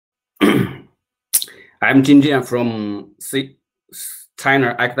I'm Jian Jin from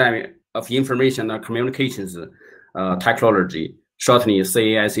China Academy of Information and Communications Technology, shortly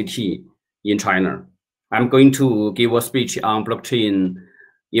CAICT in China. I'm going to give a speech on blockchain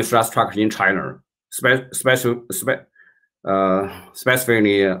infrastructure in China, specifically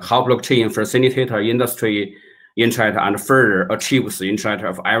how blockchain facilitates industry internet and further achieves the internet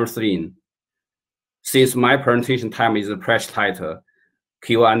of everything. Since my presentation time is pretty tight,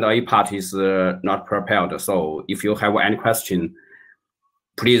 Q&A part is not prepared. So if you have any question,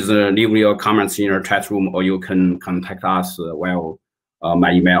 please leave your comments in your chat room, or you can contact us via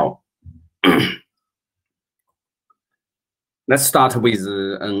my email. Let's start with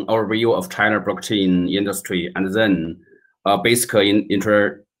an overview of China blockchain industry, and then a basic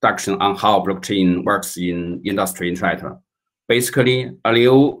introduction on how blockchain works in industry in China. Basically, a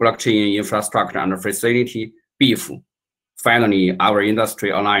new blockchain infrastructure and facility, BIF. Finally, our industry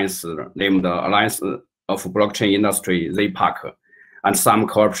alliance, named the Alliance of Blockchain Industry, ZPAC, and some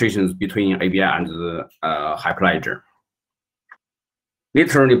cooperations between ABI and Hyperledger.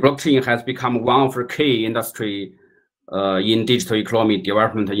 Literally, blockchain has become one of the key industry in digital economy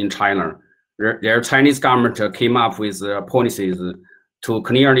development in China. The Chinese government came up with policies to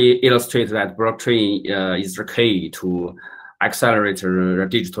clearly illustrate that blockchain is the key to accelerate the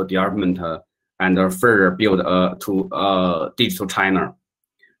digital development and further build to digital China.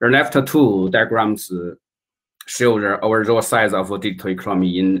 The left two diagrams show the overall size of digital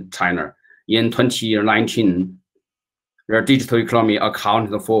economy in China. In 2019, the digital economy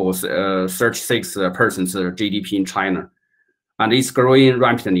accounted for 36% GDP in China, and it's growing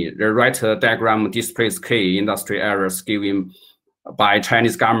rapidly. The right diagram displays key industry areas given by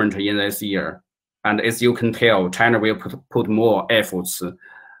Chinese government in this year. And as you can tell, China will put more efforts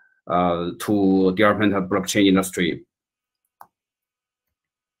to development of blockchain industry.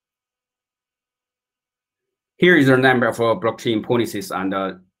 Here is the number of blockchain policies and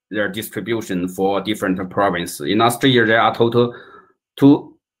their distribution for different provinces. In last year, there are total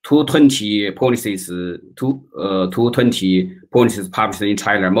 220 policies, 220 policies published in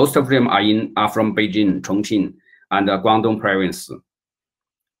China. Most of them are from Beijing, Chongqing, and Guangdong province.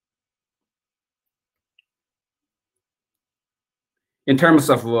 In terms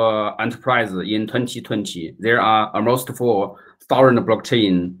of enterprise in 2020, there are almost 4,000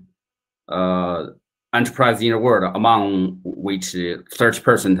 blockchain enterprises in the world, among which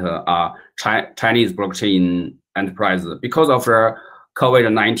 30% are Chinese blockchain enterprises. Because of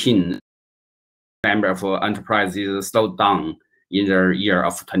COVID-19, the number of enterprises slowed down in the year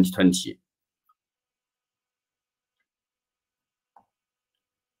of 2020.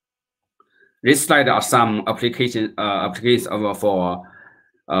 This slide are some applications for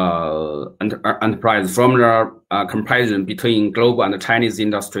enterprise from the comparison between global and Chinese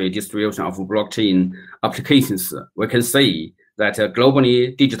industry distribution of blockchain applications. We can see that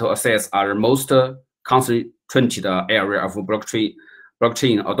globally, digital assets are the most concentrated area of blockchain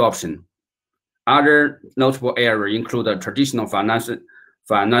adoption. Other notable areas include traditional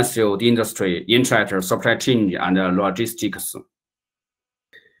financial industry, internet, supply chain, and logistics.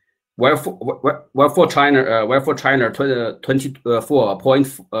 For China,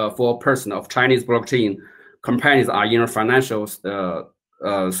 24.4% of Chinese blockchain companies are in the financial sector,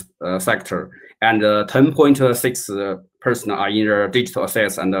 and 10.6% are in the digital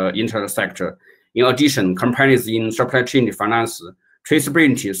assets and internet sector. In addition, companies in supply chain finance,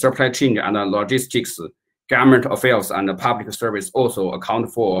 traceability, supply chain, and logistics, government affairs, and public service also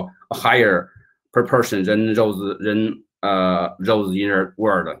account for a higher proportion than those in the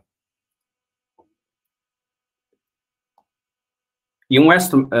world.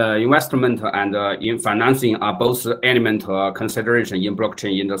 Investment and in financing are both element consideration in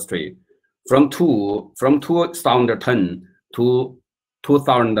blockchain industry. From 2010 to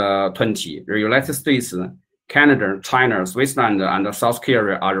 2020, the United States, Canada, China, Switzerland, and South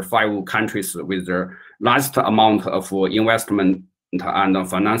Korea are the 5 countries with the largest amount of investment and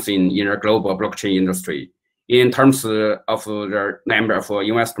financing in the global blockchain industry. In terms of the number of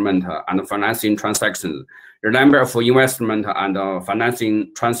investment and financing transactions, the number of investment and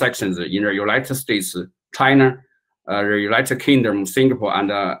financing transactions in the United States, China, the United Kingdom, Singapore,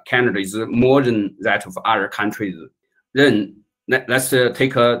 and Canada is more than that of other countries. Then let's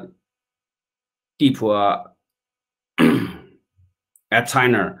take a deep at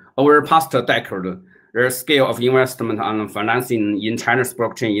China. Over the past decade, the scale of investment and financing in China's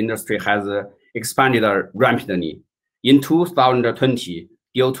blockchain industry has expanded rapidly. In 2020,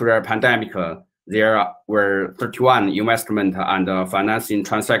 due to the pandemic, there were 31 investment and financing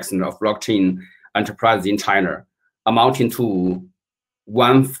transactions of blockchain enterprises in China, amounting to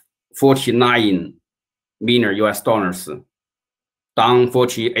 149 million US dollars, down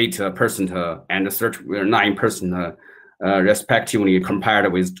 48% and 39% respectively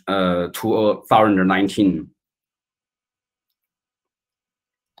compared with 2019.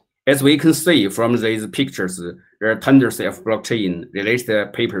 As we can see from these pictures, there are tons of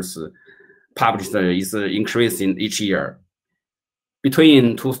blockchain-related papers published is increasing each year.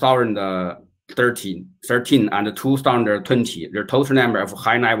 Between 2013 and 2020, the total number of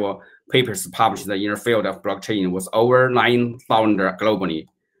high-level papers published in the field of blockchain was over 9,000 globally,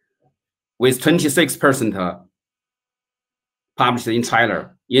 with 26% published in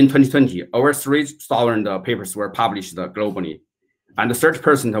China. In 2020, over 3,000 papers were published globally, and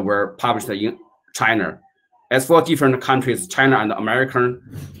 30% were published in China. As for different countries, China and America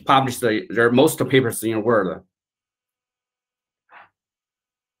published their most papers in the world.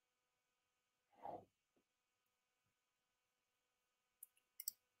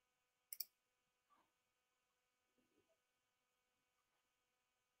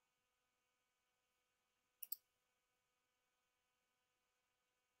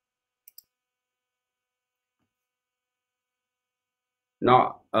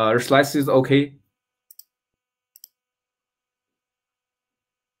 Now, the slides is okay.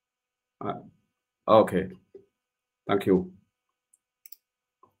 Okay, thank you.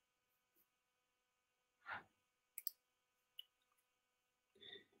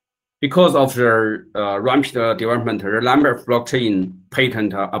 Because of the rapid development, the number of blockchain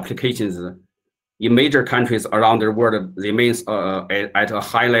patent applications in major countries around the world remains at a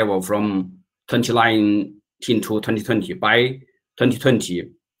high level from 2019 to 2020. By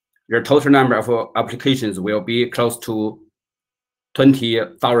 2020, the total number of applications will be close to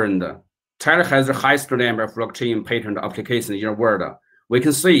 20,000. China has the highest number of blockchain patent applications in the world. We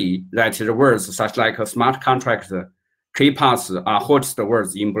can see that the words such like smart contract, key paths are hottest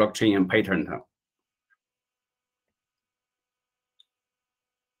words in blockchain and patent.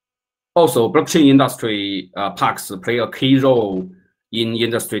 Also, blockchain industry parks play a key role in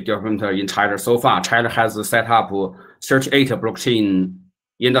industry development in China. So far, China has set up 38 blockchain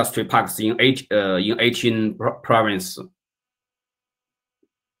industry parks in 18 provinces.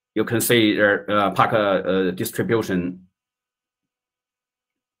 You can see their park distribution.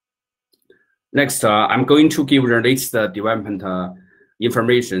 Next, I'm going to give the latest development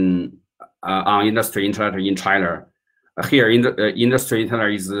information on industry internet in China. Here, in the industry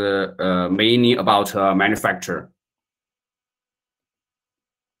internet is mainly about manufacture.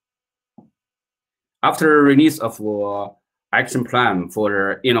 After release of action plan for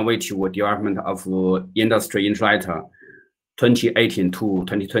the innovative development of industry internet 2018 to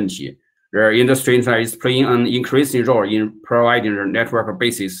 2020, the industry internet is playing an increasing role in providing the network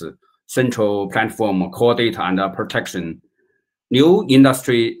basis, central platform, core data, and protection. New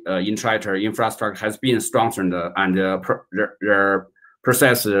industry internet infrastructure has been strengthened, and the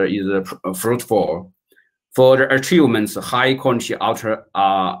process is fruitful. For the achievements, high quality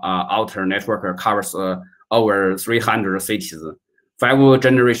outer network covers over 300 cities. 5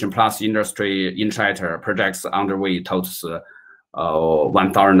 generation plus industry internet projects underway totals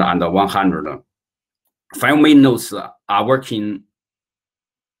 1,100. 5 main nodes are working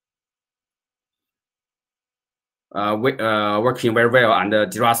very well, and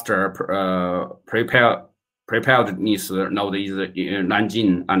disaster preparedness node is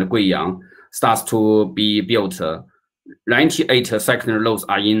Nanjing and Guiyang starts to be built. 98 secondary nodes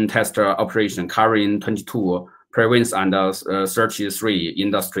are in test operation, covering 22 provinces and 33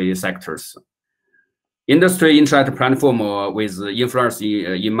 industry sectors. Industry internet platform with influence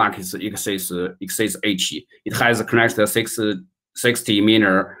in markets exceeds 80. It has connected 60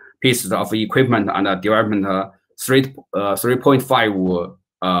 million pieces of equipment and development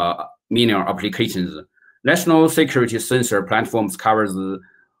 3.5 million applications. National security sensor platforms covers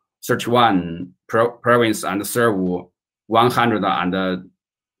 31 provinces and serve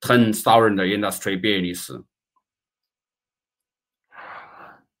 110,000 industry business.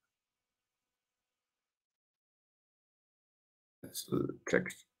 Let's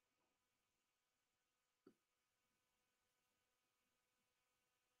check.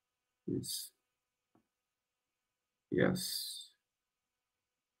 Yes.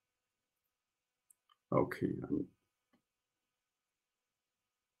 Okay.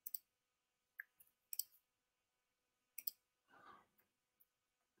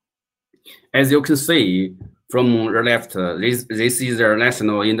 As you can see from the left, this is the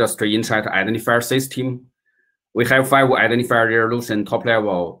National Industry Internet Identifier System. We have 5 identifier resolution top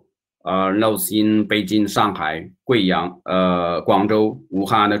level nodes in Beijing, Shanghai, Guiyang, Guangzhou,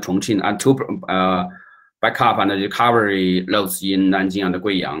 Wuhan, and Chongqing, and 2 backup and recovery nodes in Nanjing and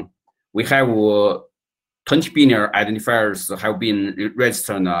Guiyang. We have 20 billion identifiers have been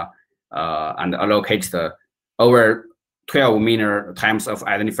registered and allocated over 12 million times of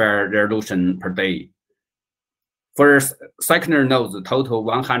identifier resolution per day. For secondary nodes, total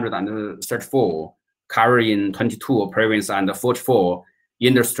 134, covering 22 provinces and 44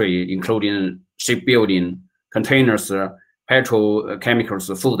 industry, including shipbuilding, containers,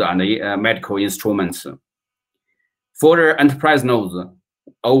 petrochemicals, food, and medical instruments. For the enterprise nodes,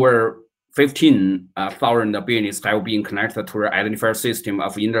 over 15,000 businesses have been connected to the identifier system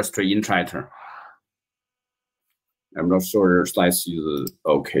of industry in China. I'm not sure the slides is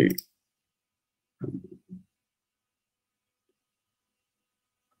okay.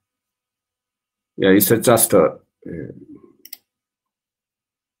 Yeah, it's just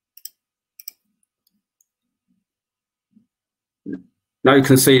now you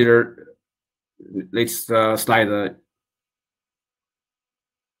can see the next slide.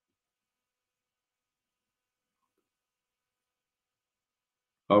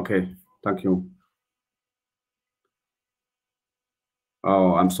 Okay, thank you.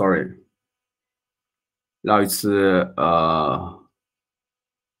 Oh, I'm sorry. Now it's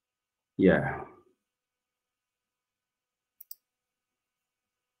yeah.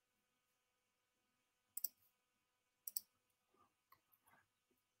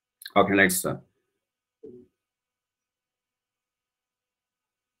 Okay, next.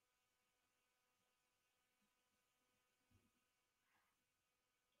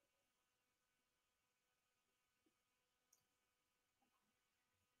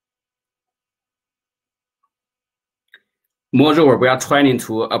 Moreover, we are trying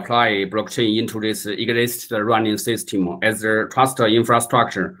to apply blockchain into this existing running system. As the trust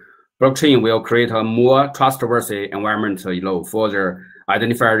infrastructure, blockchain will create a more trustworthy environment for the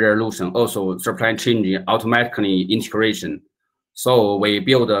identifier resolution, also supply chain automatically integration. So we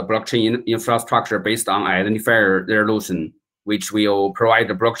build a blockchain infrastructure based on identifier resolution, which will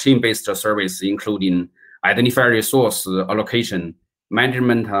provide a blockchain-based service, including identifier resource allocation,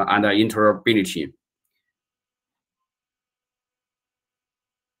 management, and interoperability.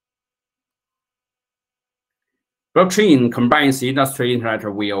 Blockchain combines industry internet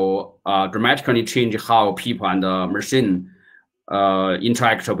will dramatically change how people and machine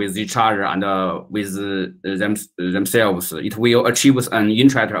interact with each other and with themselves. It will achieve an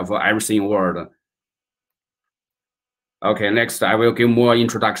internet of everything world. Okay, next I will give more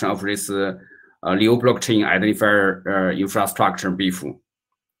introduction of this new blockchain identifier infrastructure BIF.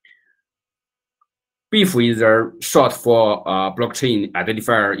 BIF is short for blockchain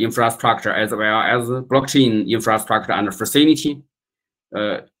identifier infrastructure as well as blockchain infrastructure and facility.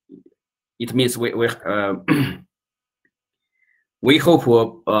 It means we we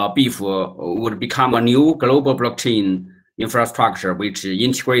hope BIF would become a new global blockchain infrastructure which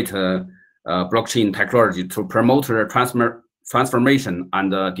integrate blockchain technology to promote the transformation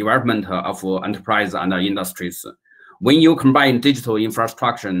and development of enterprise and industries. When you combine digital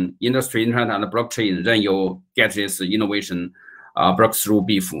infrastructure, industry, internet, and blockchain, then you get this innovation breakthrough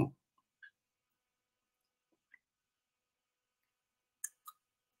BIF.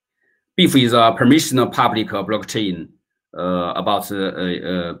 BIF is a permissioned public blockchain about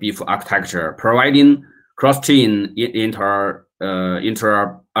BIF architecture, providing cross-chain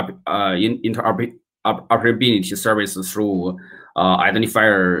interoperability services through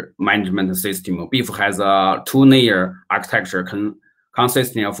identifier management system. BIF has a two-layer architecture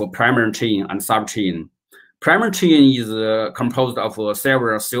consisting of primary chain and subchain. Primary chain is composed of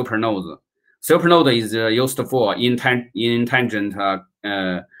several supernodes. Supernode is used for intelligent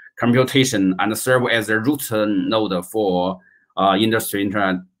computation and serve as a root node for industry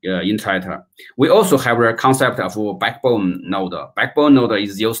internet. We also have a concept of backbone node. Backbone node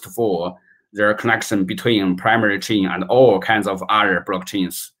is used for the connection between primary chain and all kinds of other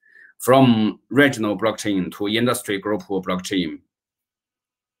blockchains, from regional blockchain to industry group blockchain.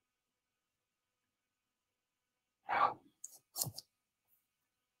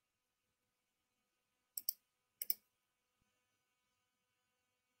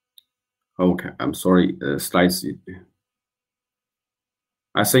 Okay, I'm sorry, slides.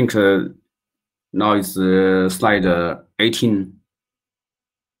 I think now it's slide 18.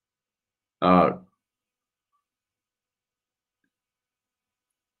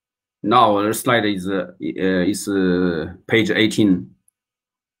 Now the slide is page 18.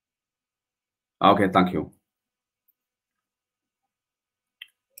 Okay, thank you.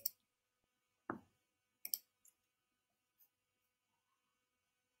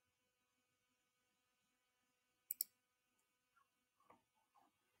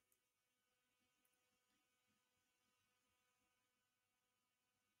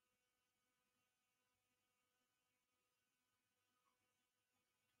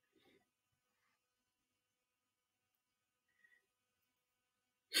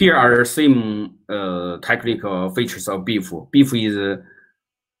 Here are the same technical features of BEEF. BEEF is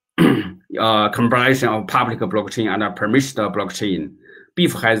a combination of public blockchain and a permissioned blockchain.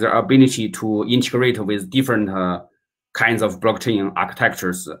 BEEF has the ability to integrate with different kinds of blockchain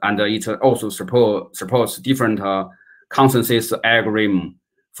architectures, and it also supports different consensus algorithm.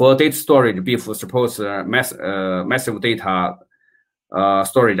 For data storage, BEEF supports massive data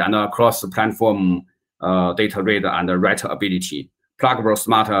storage and cross-platform data read and write ability. Pluggable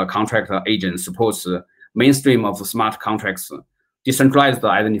smart contract agent supports mainstream of smart contracts, decentralized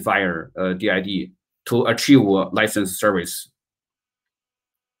identifier DID to achieve license service.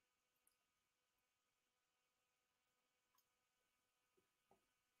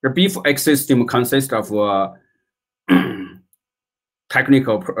 The BEEF ecosystem consists of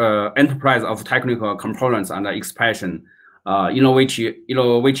technical enterprise of technical components and expansion, innovative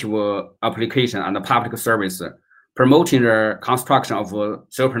application and public service, promoting the construction of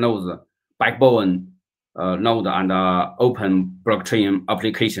supernodes, backbone node, and open blockchain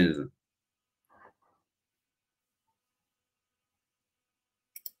applications.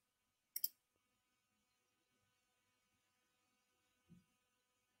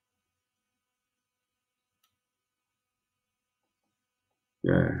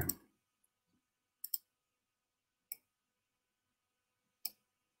 Yeah.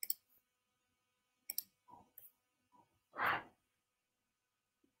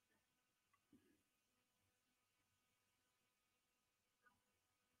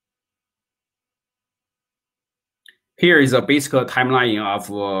 Here is a basic timeline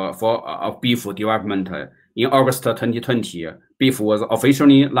of BEEF development. In August 2020, BEEF was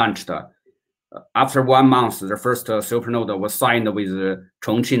officially launched. After 1 month, the first supernode was signed with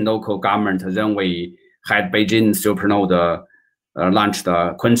Chongqing local government. Then we had Beijing supernode launched,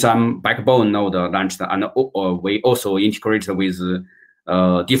 Kunshan backbone node launched, and we also integrated with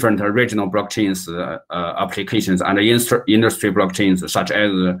different regional blockchains applications and industry blockchains, such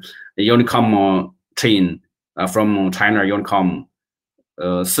as Unicom chain from China, Unicom,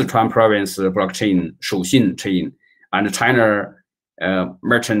 Sichuan province blockchain, Shuxin chain, and China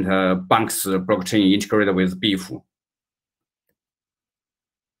merchant banks blockchain integrated with BEEF.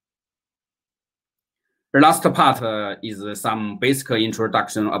 The last part is some basic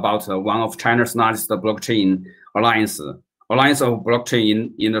introduction about one of China's largest blockchain alliance of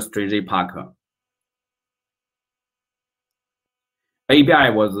blockchain industry, JPAC. ABI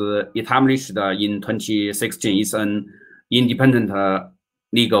was established in 2016. It's an independent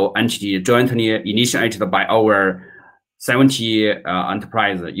legal entity jointly initiated by over 70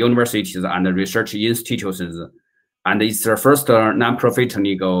 enterprise, universities, and research institutions, and it's the first non-profit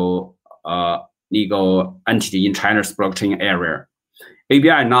legal entity in China's blockchain area.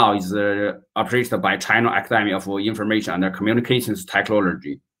 ABI now is operated by China Academy of Information and Communications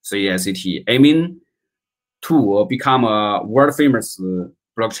Technology, CAICT, aiming to become a world-famous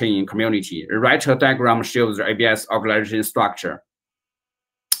blockchain community. The right diagram shows the ABI's organization structure.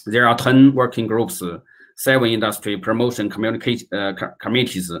 There are 10 working groups, 7 industry promotion committees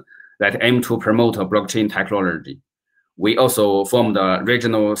that aim to promote blockchain technology. We also formed a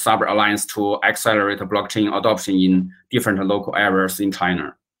regional sub-alliance to accelerate blockchain adoption in different local areas in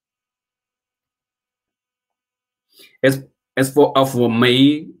China. As of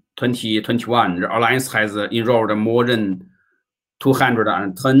May 2021, the alliance has enrolled more than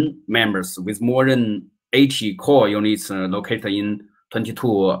 210 members with more than 80 core units located in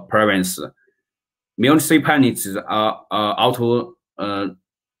 22 provinces. Municipalities are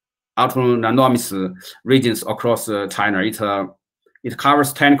autonomous regions across China. It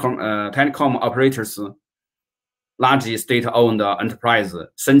covers telecom operators, large state-owned enterprise,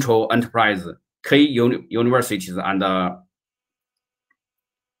 central enterprise, key universities, and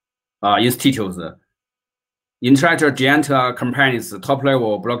institutes. Giant companies,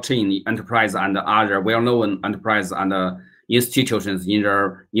 top-level blockchain enterprise, and other well-known enterprise and institutions in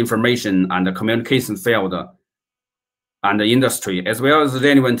the information and communication field and the industry, as well as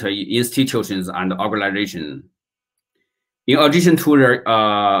relevant institutions and organizations. In addition to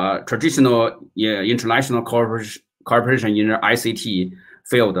the traditional international cooperation in the ICT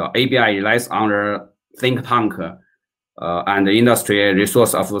field, ABI relies on the think tank and the industry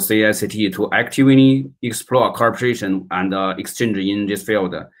resource of CAICT to actively explore cooperation and exchange in this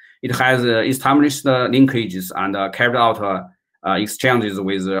field. It has established linkages and carried out exchanges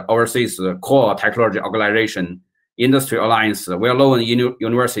with overseas core technology organization, industry alliance, well-known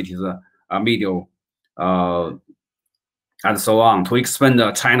universities, media, and so on, to expand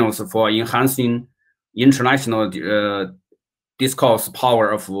channels for enhancing international discourse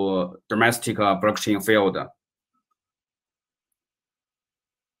power of domestic blockchain field.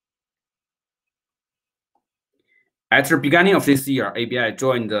 At the beginning of this year, ABI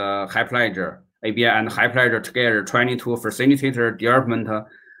joined Hyperledger. ABI and Hyperledger together trying to facilitate the development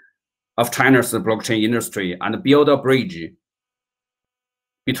of China's blockchain industry and build a bridge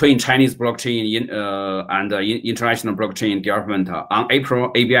between Chinese blockchain and international blockchain development. On April,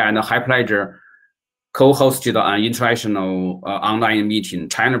 ABI and Hyperledger co-hosted an international online meeting,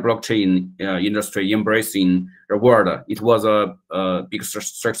 China blockchain industry embracing the world. It was a big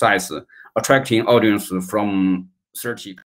success, attracting audience from 30